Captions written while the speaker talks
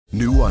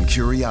New on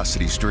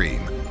CuriosityStream.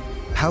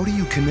 How do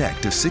you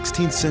connect a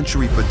 16th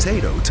century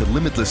potato to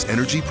limitless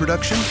energy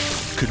production?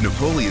 Could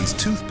Napoleon's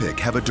toothpick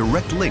have a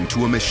direct link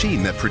to a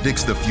machine that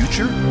predicts the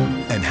future?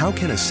 And how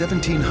can a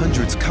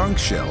 1700s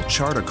conch shell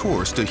chart a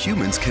course to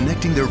humans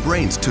connecting their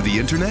brains to the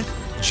internet?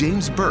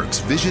 James Burke's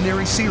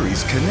visionary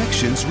series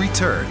Connections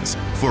returns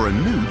for a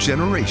new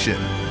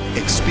generation.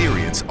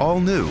 Experience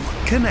all new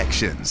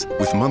Connections.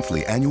 With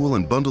monthly, annual,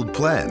 and bundled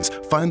plans,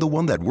 find the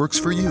one that works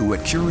for you at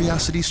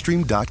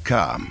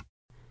curiositystream.com.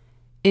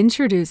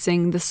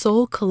 Introducing the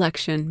Soul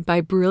Collection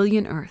by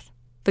Brilliant Earth,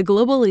 the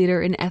global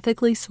leader in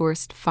ethically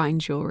sourced fine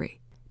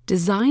jewelry.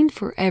 Designed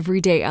for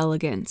everyday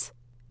elegance,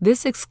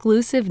 this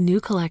exclusive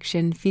new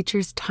collection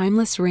features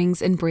timeless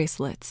rings and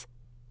bracelets,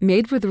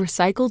 made with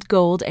recycled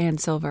gold and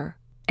silver,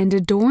 and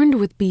adorned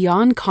with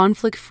beyond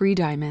conflict-free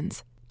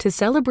diamonds to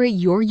celebrate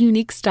your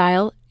unique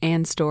style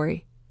and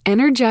story.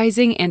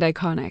 Energizing and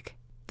iconic,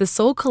 the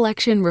Soul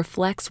Collection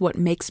reflects what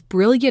makes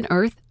Brilliant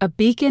Earth a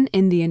beacon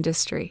in the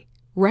industry.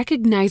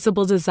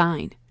 Recognizable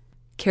design,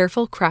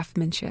 careful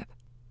craftsmanship,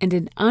 and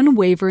an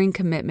unwavering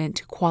commitment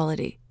to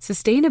quality,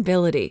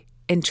 sustainability,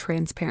 and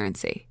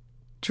transparency.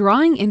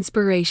 Drawing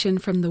inspiration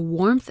from the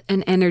warmth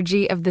and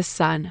energy of the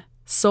sun,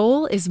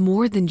 Soul is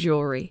more than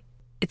jewelry.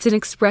 It's an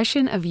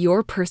expression of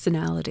your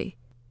personality.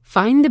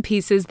 Find the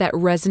pieces that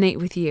resonate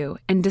with you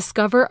and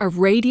discover a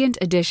radiant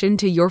addition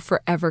to your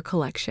forever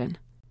collection.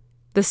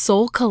 The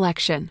Soul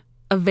Collection,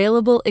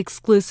 available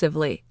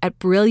exclusively at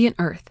Brilliant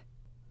Earth.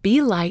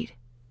 Be light.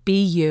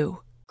 Be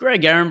you.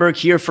 Greg Ehrenberg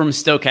here from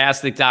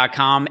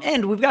Stokastic.com,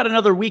 and we've got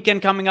another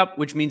weekend coming up,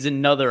 which means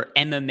another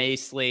MMA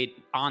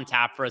slate on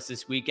tap for us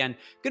this weekend.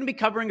 Going to be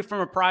covering it from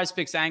a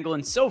PrizePicks angle,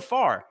 and so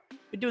far,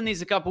 been doing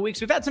these a couple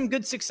weeks. We've had some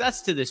good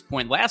success to this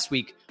point. Last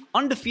week,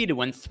 undefeated,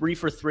 went 3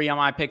 for 3 on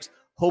my picks.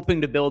 Hoping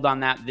to build on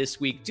that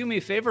this week. Do me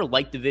a favor,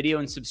 like the video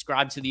and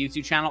subscribe to the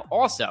YouTube channel.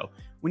 Also,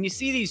 when you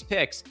see these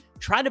picks,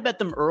 try to bet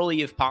them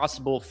early if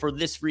possible for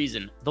this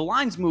reason. The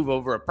lines move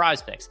over at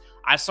PrizePicks.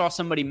 I saw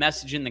somebody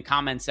message in the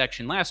comment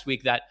section last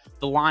week that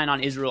the line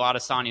on Israel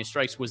Adesanya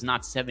strikes was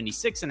not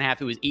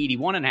 76.5, it was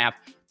 81.5.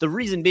 The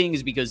reason being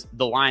is because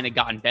the line had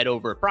gotten bet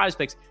over at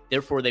PrizePicks,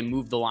 therefore they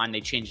moved the line,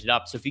 they changed it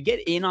up. So if you get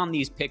in on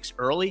these picks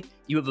early,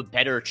 you have a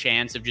better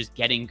chance of just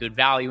getting good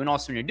value. And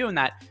also when you're doing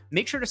that,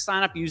 make sure to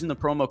sign up using the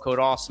promo code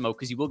AWESOME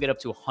because you will get up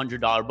to a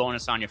 $100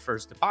 bonus on your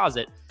first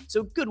deposit.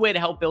 So good way to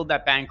help build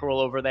that bankroll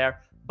over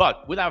there.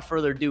 But without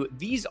further ado,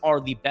 these are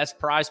the best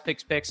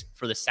PrizePicks picks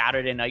for the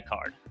Saturday night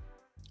card.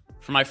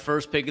 For my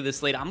first pick of the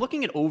slate, I'm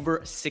looking at over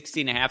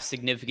 60.5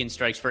 significant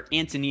strikes for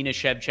Antonina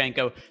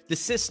Shevchenko, the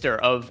sister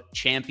of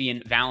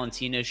champion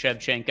Valentina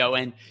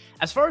Shevchenko. And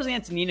as far as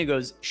Antonina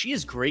goes, she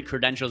has great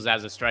credentials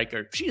as a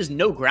striker. She has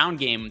no ground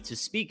game to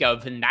speak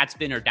of, and that's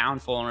been her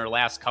downfall in her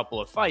last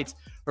couple of fights.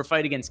 Her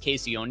fight against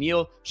Casey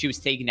O'Neill, she was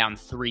taken down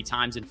 3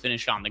 times and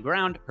finished on the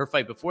ground. Her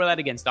fight before that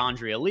against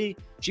Andrea Lee,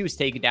 she was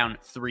taken down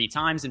 3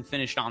 times and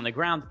finished on the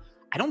ground.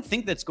 I don't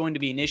think that's going to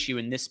be an issue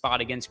in this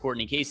spot against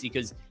Courtney Casey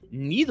because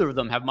neither of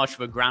them have much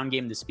of a ground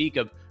game to speak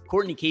of.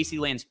 Courtney Casey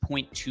lands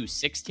 0.26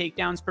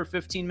 takedowns per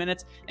 15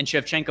 minutes, and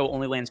Shevchenko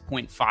only lands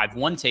 0.51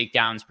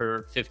 takedowns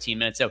per 15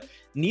 minutes. So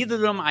neither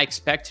of them I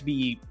expect to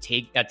be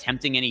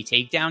attempting any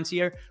takedowns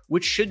here,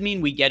 which should mean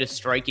we get a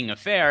striking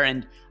affair.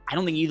 And I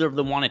don't think either of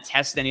them want to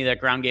test any of that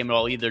ground game at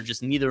all either.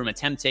 Just neither of them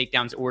attempt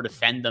takedowns or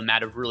defend them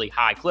at a really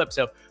high clip.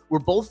 So where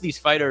both these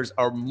fighters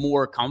are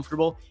more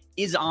comfortable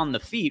is on the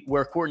feet,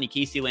 where Courtney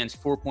Casey lands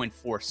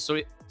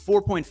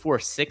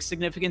 4.46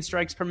 significant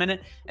strikes per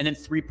minute and then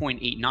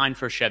 3.89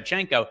 for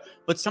Shevchenko.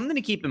 But something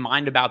to keep in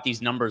mind about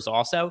these numbers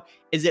also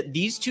is that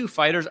these two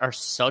fighters are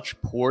such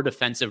poor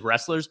defensive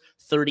wrestlers.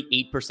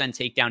 38%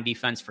 takedown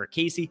defense for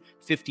Casey,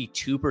 52%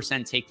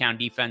 takedown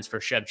defense for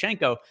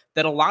Shevchenko,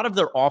 that a lot of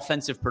their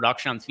offensive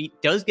production on the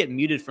feet does get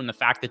muted from the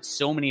fact that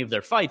so many of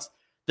their fights,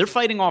 they're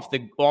fighting off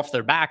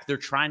their back. They're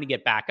trying to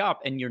get back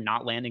up, and you're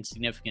not landing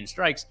significant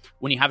strikes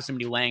when you have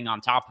somebody laying on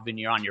top of it and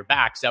you're on your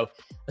back. So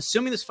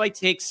assuming this fight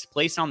takes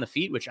place on the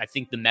feet, which I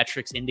think the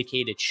metrics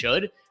indicate it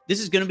should, this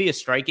is going to be a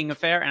striking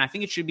affair, and I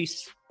think it should be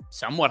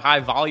somewhat high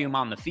volume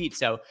on the feet.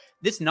 So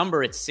this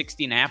number at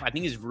 60.5, I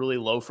think is really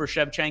low for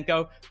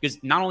Shevchenko because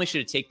not only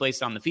should it take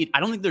place on the feet, I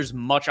don't think there's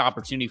much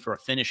opportunity for a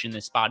finish in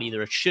this spot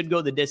either. It should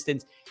go the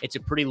distance. It's a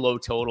pretty low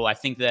total. I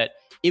think that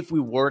if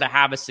we were to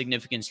have a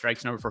significant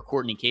strikes number for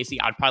Courtney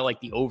Casey, I'd probably like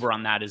the over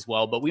on that as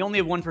well. But we only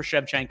have one for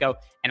Shevchenko,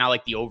 and I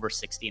like the over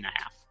 60.5.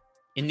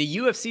 In the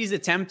UFC's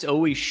attempt to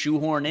always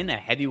shoehorn in a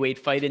heavyweight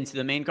fight into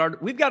the main card,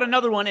 we've got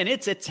another one, and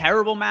it's a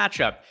terrible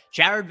matchup.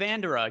 Jared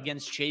Vanderaa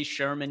against Chase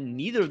Sherman.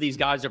 Neither of these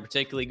guys are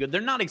particularly good.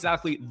 They're not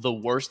exactly the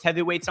worst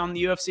heavyweights on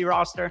the UFC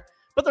roster,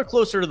 but they're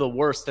closer to the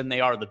worst than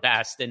they are the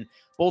best. And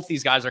both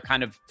these guys are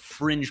kind of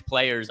fringe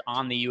players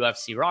on the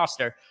UFC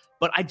roster.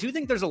 But I do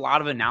think there's a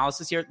lot of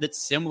analysis here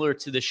that's similar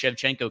to the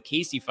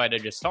Shevchenko-Casey fight I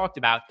just talked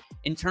about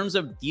in terms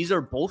of these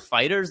are both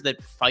fighters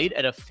that fight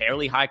at a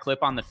fairly high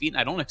clip on the feet. And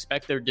I don't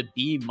expect there to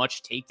be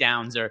much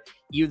takedowns or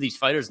either of these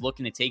fighters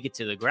looking to take it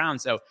to the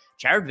ground. So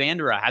Jared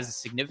Vanderaa has a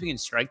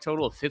significant strike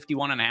total of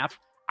 51.5.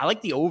 I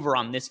like the over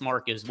on this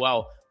mark as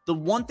well. The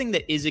one thing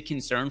that is a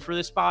concern for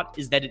this spot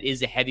is that it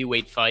is a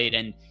heavyweight fight,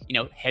 and,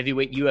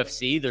 heavyweight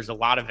UFC, there's a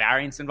lot of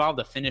variance involved.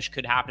 The finish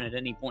could happen at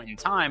any point in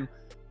time,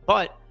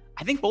 but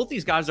I think both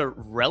these guys are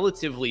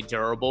relatively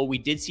durable. We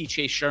did see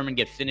Chase Sherman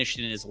get finished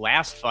in his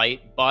last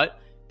fight, but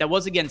that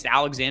was against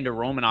Alexander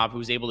Romanov, who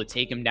was able to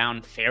take him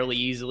down fairly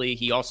easily.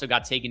 He also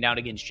got taken down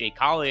against Jake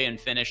Collier and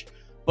finished.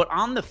 But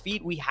on the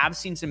feet, we have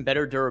seen some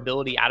better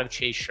durability out of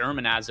Chase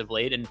Sherman as of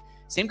late. And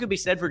same could be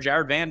said for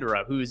Jared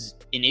Vanderaa, who's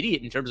an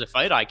idiot in terms of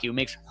fight IQ,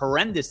 makes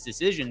horrendous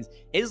decisions.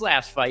 His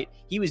last fight,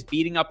 he was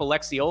beating up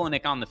Alexei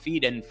Olenek on the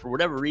feet and for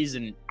whatever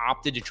reason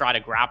opted to try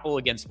to grapple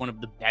against one of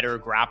the better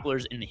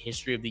grapplers in the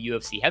history of the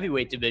UFC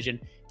heavyweight division.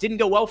 Didn't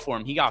go well for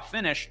him. He got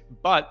finished,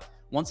 but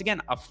once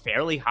again, a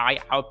fairly high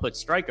output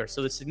striker.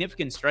 So the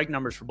significant strike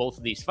numbers for both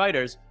of these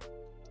fighters,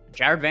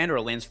 Jared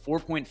Vanderaa lands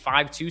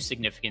 4.52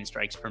 significant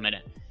strikes per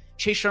minute.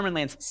 Chase Sherman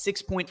lands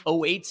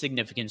 6.08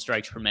 significant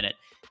strikes per minute.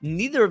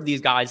 Neither of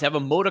these guys have a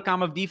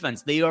modicum of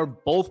defense. They are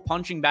both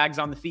punching bags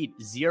on the feet,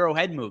 zero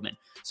head movement.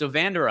 So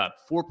Vanderaa,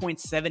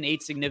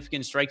 4.78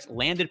 significant strikes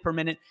landed per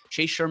minute.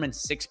 Chase Sherman,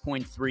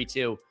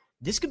 6.32.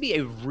 This could be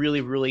a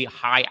really, really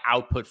high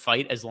output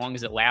fight as long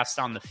as it lasts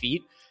on the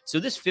feet. So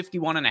this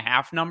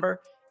 51.5 number,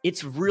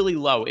 it's really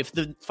low. If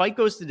the fight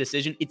goes to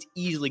decision, it's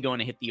easily going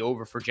to hit the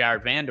over for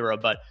Jared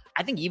Vanderaa. But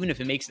I think even if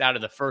it makes it out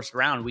of the first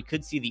round, we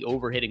could see the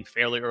over hitting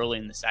fairly early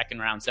in the second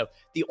round. So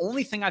the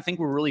only thing I think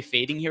we're really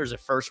fading here is a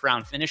first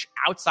round finish.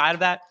 Outside of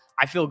that,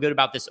 I feel good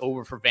about this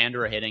over for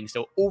Vanderaa hitting.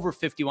 So over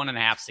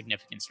 51.5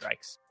 significant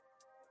strikes.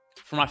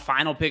 For my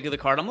final pick of the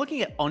card, I'm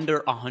looking at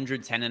under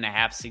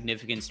 110.5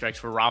 significant strikes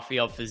for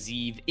Rafael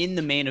Fiziev in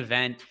the main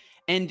event.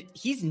 And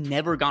he's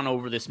never gone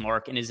over this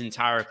mark in his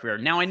entire career.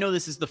 Now, I know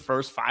this is the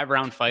first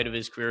 5-round fight of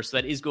his career, so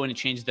that is going to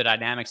change the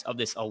dynamics of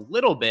this a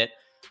little bit.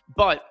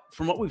 But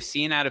from what we've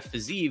seen out of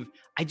Fiziev,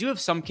 I do have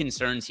some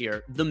concerns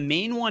here. The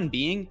main one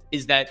being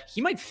is that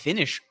he might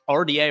finish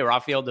RDA,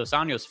 Rafael dos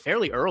Anjos,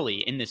 fairly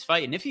early in this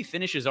fight. And if he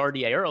finishes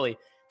RDA early,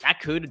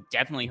 that could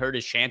definitely hurt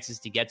his chances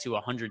to get to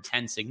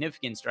 110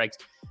 significant strikes.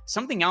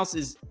 Something else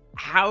is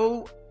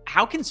how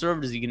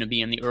conservative is he going to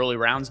be in the early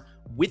rounds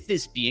with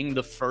this being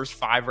the first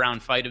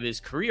 5-round fight of his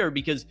career?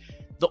 Because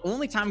the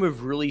only time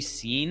we've really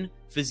seen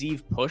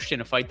Fiziev pushed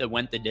in a fight that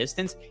went the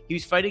distance, he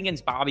was fighting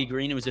against Bobby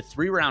Green. It was a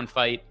 3-round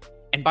fight.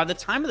 And by the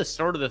time of the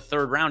start of the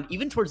third round,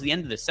 even towards the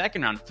end of the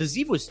second round,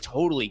 Fiziev was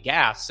totally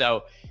gassed.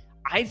 So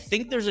I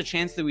think there's a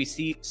chance that we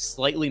see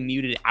slightly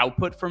muted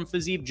output from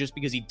Fiziev just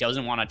because he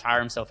doesn't want to tire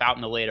himself out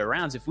in the later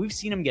rounds. If we've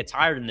seen him get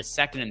tired in the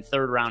second and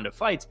third round of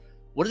fights,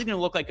 what is it going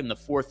to look like in the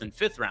fourth and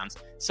fifth rounds?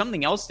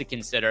 Something else to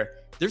consider,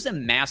 there's a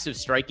massive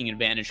striking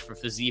advantage for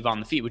Fiziev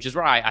on the feet, which is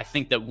why I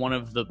think that one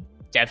of the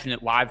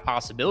definite live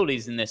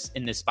possibilities in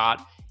this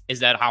spot is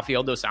that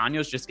Rafael dos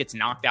Anjos just gets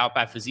knocked out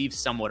by Fiziev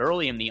somewhat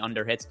early in the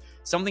underhits.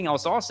 Something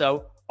else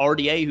also,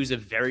 RDA, who's a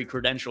very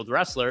credentialed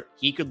wrestler,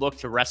 he could look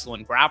to wrestle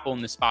and grapple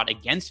in the spot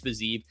against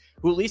Fiziev,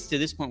 who at least to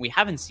this point, we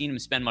haven't seen him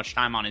spend much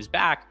time on his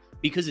back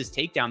because his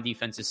takedown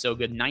defense is so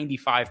good,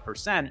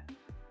 95%.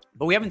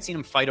 But we haven't seen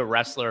him fight a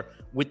wrestler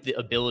with the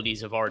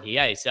abilities of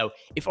RDA. So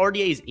if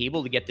RDA is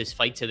able to get this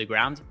fight to the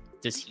ground,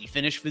 does he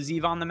finish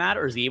Fiziev on the mat,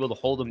 or is he able to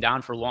hold him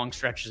down for long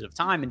stretches of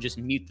time and just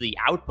mute the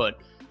output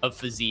of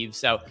Fiziev?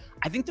 So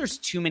I think there's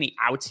too many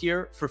outs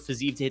here for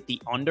Fiziev to hit the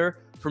under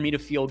for me to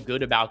feel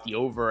good about the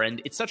over.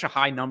 And it's such a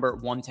high number,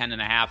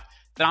 110.5,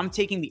 that I'm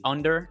taking the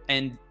under.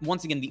 And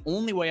once again, the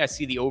only way I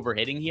see the over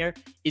hitting here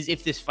is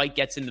if this fight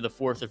gets into the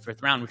fourth or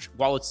fifth round, which,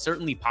 while it's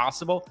certainly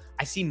possible,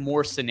 I see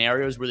more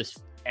scenarios where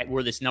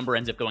this number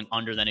ends up going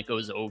under than it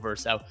goes over.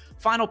 So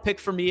final pick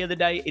for me of the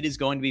day, it is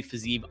going to be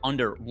Fiziev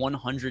under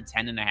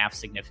 110.5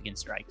 significant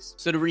strikes.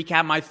 So to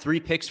recap my 3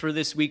 picks for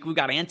this week, we've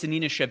got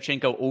Antonina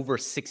Shevchenko over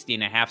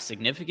 60.5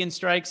 significant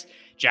strikes,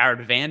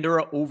 Jared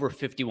Vanderaa over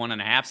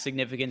 51.5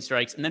 significant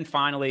strikes, and then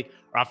finally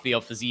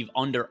Rafael Fiziev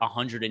under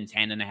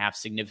 110.5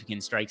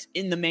 significant strikes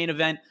in the main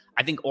event.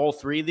 I think all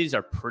 3 of these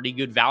are pretty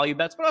good value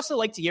bets, but I'd also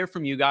like to hear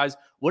from you guys.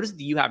 What is it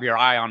that you have your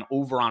eye on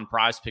over on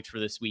PrizePicks for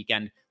this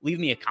weekend? Leave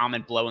me a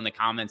comment below in the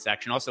comment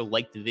section. Also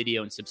like the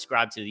video and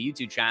subscribe to the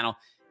YouTube channel.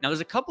 Now,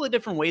 there's a couple of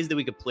different ways that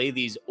we could play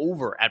these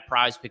over at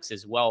PrizePicks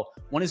as well.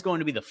 One is going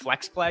to be the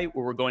flex play,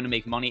 where we're going to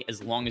make money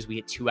as long as we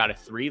hit 2 out of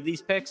 3 of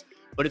these picks.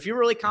 But if you're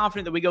really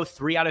confident that we go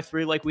 3 out of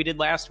 3 like we did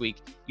last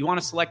week, you want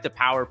to select the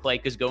power play,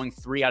 because going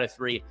 3 out of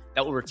 3,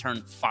 that will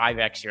return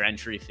 5x your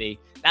entry fee.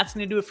 That's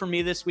going to do it for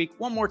me this week.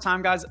 One more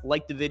time, guys,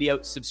 like the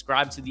video,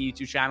 subscribe to the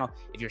YouTube channel.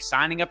 If you're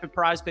signing up at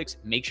PrizePicks,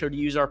 make sure to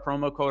use our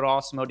promo code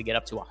AWESEMO to get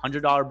up to a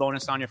 $100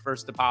 bonus on your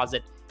first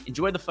deposit.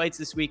 Enjoy the fights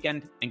this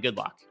weekend, and good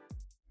luck.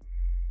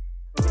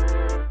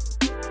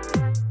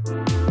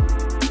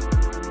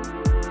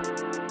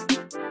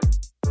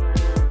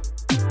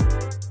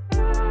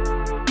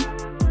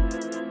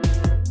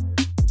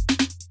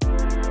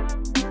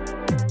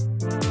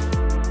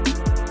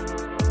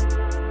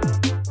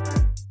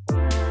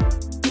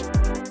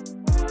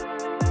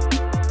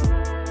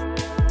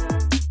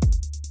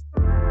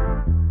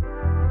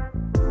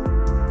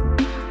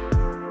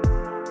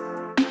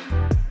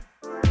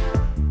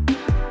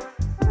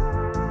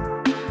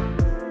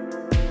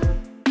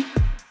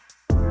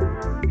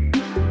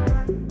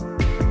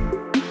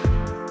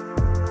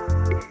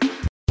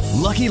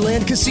 Lucky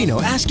Land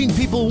Casino, asking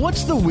people,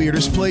 what's the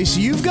weirdest place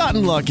you've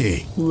gotten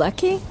lucky?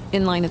 Lucky?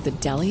 In line at the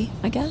deli,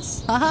 I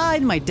guess? Aha,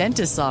 in my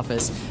dentist's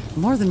office.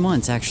 More than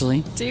once,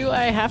 actually. Do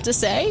I have to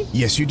say?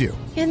 Yes, you do.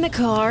 In the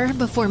car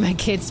before my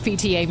kids'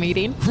 PTA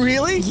meeting.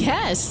 Really?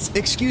 Yes.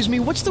 Excuse me,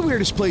 what's the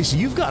weirdest place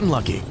you've gotten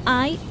lucky?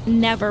 I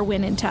never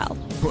win and tell.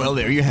 Well,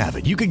 there you have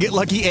it. You can get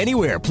lucky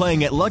anywhere,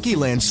 playing at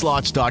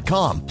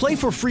LuckyLandSlots.com. Play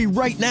for free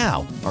right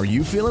now. Are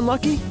you feeling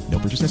lucky? No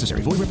purchase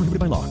necessary. Void where prohibited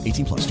by law.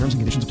 18 plus. Terms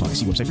and conditions apply.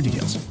 See website for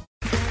details.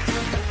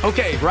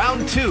 Okay,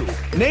 round two.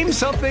 Name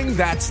something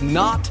that's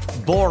not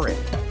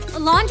boring. A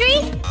laundry?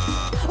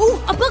 Ooh,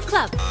 a book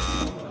club.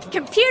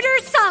 Computer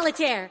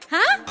solitaire,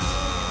 huh?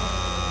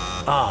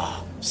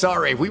 Ah,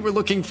 sorry, we were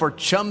looking for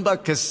Chumba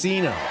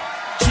Casino.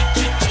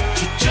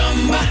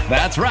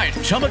 That's right,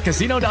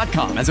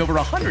 ChumbaCasino.com has over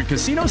 100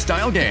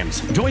 casino-style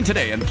games. Join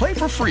today and play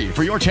for free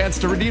for your chance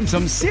to redeem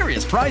some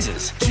serious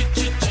prizes.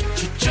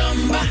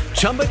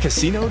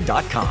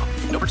 ChumbaCasino.com.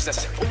 No purchase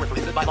necessary. Void where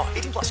prohibited by law.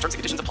 18 plus. Terms and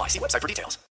conditions apply. See website for details.